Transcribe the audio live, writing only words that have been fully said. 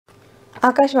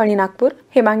आकाशवाणी नागपूर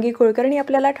हेमांगी कुलकर्णी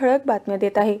आपल्याला ठळक बातम्या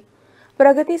देत आहे.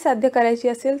 प्रगती साध्य करायची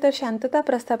असेल तर शांतता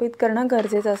प्रस्थापित करणं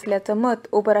गरजेचं असल्याचं मत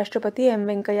उपराष्ट्रपती एम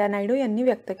व्यंकय्या नायडू यांनी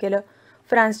व्यक्त केलं.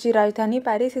 फ्रान्सची राजधानी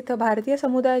पॅरिस इथं भारतीय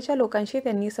समुदायाच्या लोकांशी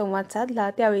त्यांनी संवाद साधला,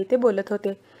 त्यावेळी ते बोलत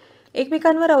होते.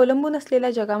 एकमेकांवर अवलंबून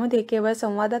असलेल्या जगामध्ये केवळ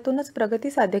संवादातूनच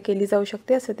प्रगती साध्य केली जाऊ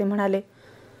शकते, असं ते म्हणाले.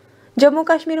 जम्मू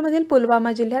काश्मीरमधील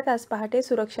पुलवामा जिल्ह्यात आज पहाटे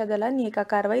सुरक्षा दलांनी एका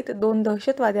कारवाईत 2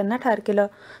 दहशतवाद्यांना ठार केलं.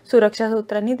 सुरक्षा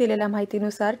सूत्रांनी दिलेल्या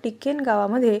माहितीनुसार टिक्केन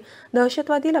गावामध्ये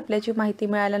दहशतवादी लपल्याची माहिती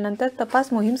मिळाल्यानंतर तपास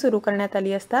मोहीम सुरू करण्यात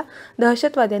आली असता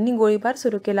दहशतवाद्यांनी गोळीबार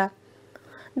सुरू केला.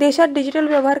 देशात डिजिटल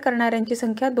व्यवहार करणाऱ्यांची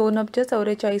संख्या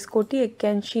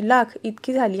 2,44,81,00,000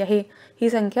 इतकी झाली आहे. ही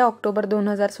संख्या ऑक्टोबर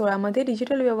 2016 मध्ये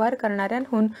डिजिटल व्यवहार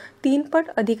करणाऱ्यांहून 3 पट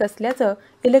अधिक असल्याचं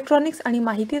इलेक्ट्रॉनिक्स आणि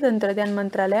माहिती तंत्रज्ञान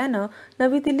मंत्रालयानं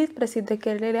नवी दिल्लीत प्रसिद्ध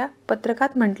केलेल्या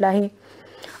पत्रकात म्हटलं आहे.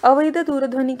 अवैध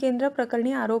दूरध्वनी केंद्र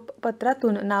प्रकरणी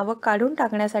आरोपपत्रातून नावं काढून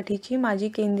टाकण्यासाठीची माजी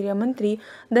केंद्रीय मंत्री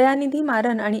दयानिधी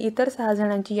मारन आणि इतर 6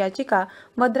 जणांची याचिका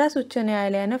मद्रास उच्च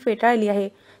न्यायालयानं फेटाळली आहे.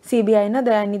 सीबीआयनं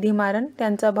दयानिधी मारन,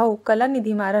 त्यांचा भाऊ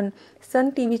कलानिधी मारन, सन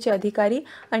टीव्हीचे अधिकारी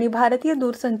आणि भारतीय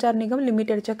दूरसंचार निगम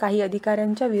लिमिटेडच्या काही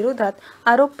अधिकाऱ्यांच्या विरोधात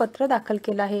आरोपपत्र दाखल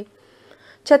केलं आहे.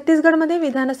 छत्तीसगडमध्ये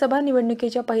विधानसभा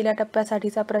निवडणुकीच्या पहिल्या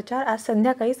टप्प्यासाठीचा प्रचार आज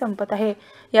संध्याकाळी संपत आहे.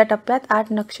 या टप्प्यात 8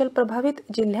 नक्षल प्रभावित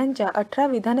जिल्ह्यांच्या 18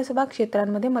 विधानसभा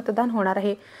क्षेत्रांमध्ये मतदान होणार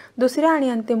आहे. दुसऱ्या आणि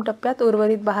अंतिम टप्प्यात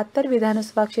उर्वरित 72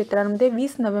 विधानसभा क्षेत्रांमध्ये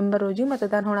 20 नोव्हेंबर रोजी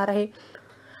मतदान होणार आहे.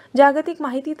 जागतिक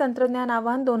माहिती तंत्रज्ञान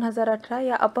आव्हान 2018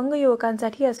 या अपंग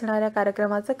युवकांसाठी असणाऱ्या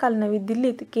कार्यक्रमाचं काल नवी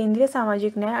दिल्लीत केंद्रीय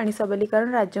सामाजिक न्याय आणि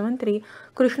सबलीकरण राज्यमंत्री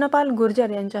कृष्णपाल गुर्जर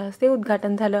यांच्या हस्ते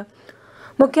उद्घाटन झालं.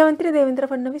 मुख्यमंत्री देवेंद्र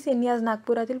फडणवीस यांनी आज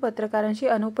नागपुरातील पत्रकारांशी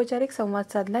अनौपचारिक संवाद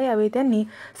साधला. यावेळी त्यांनी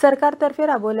सरकारतर्फे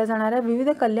राबवल्या जाणाऱ्या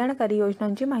विविध कल्याणकारी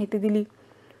योजनांची माहिती दिली.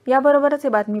 याबरोबरच हे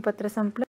बातमीपत्र संपलं.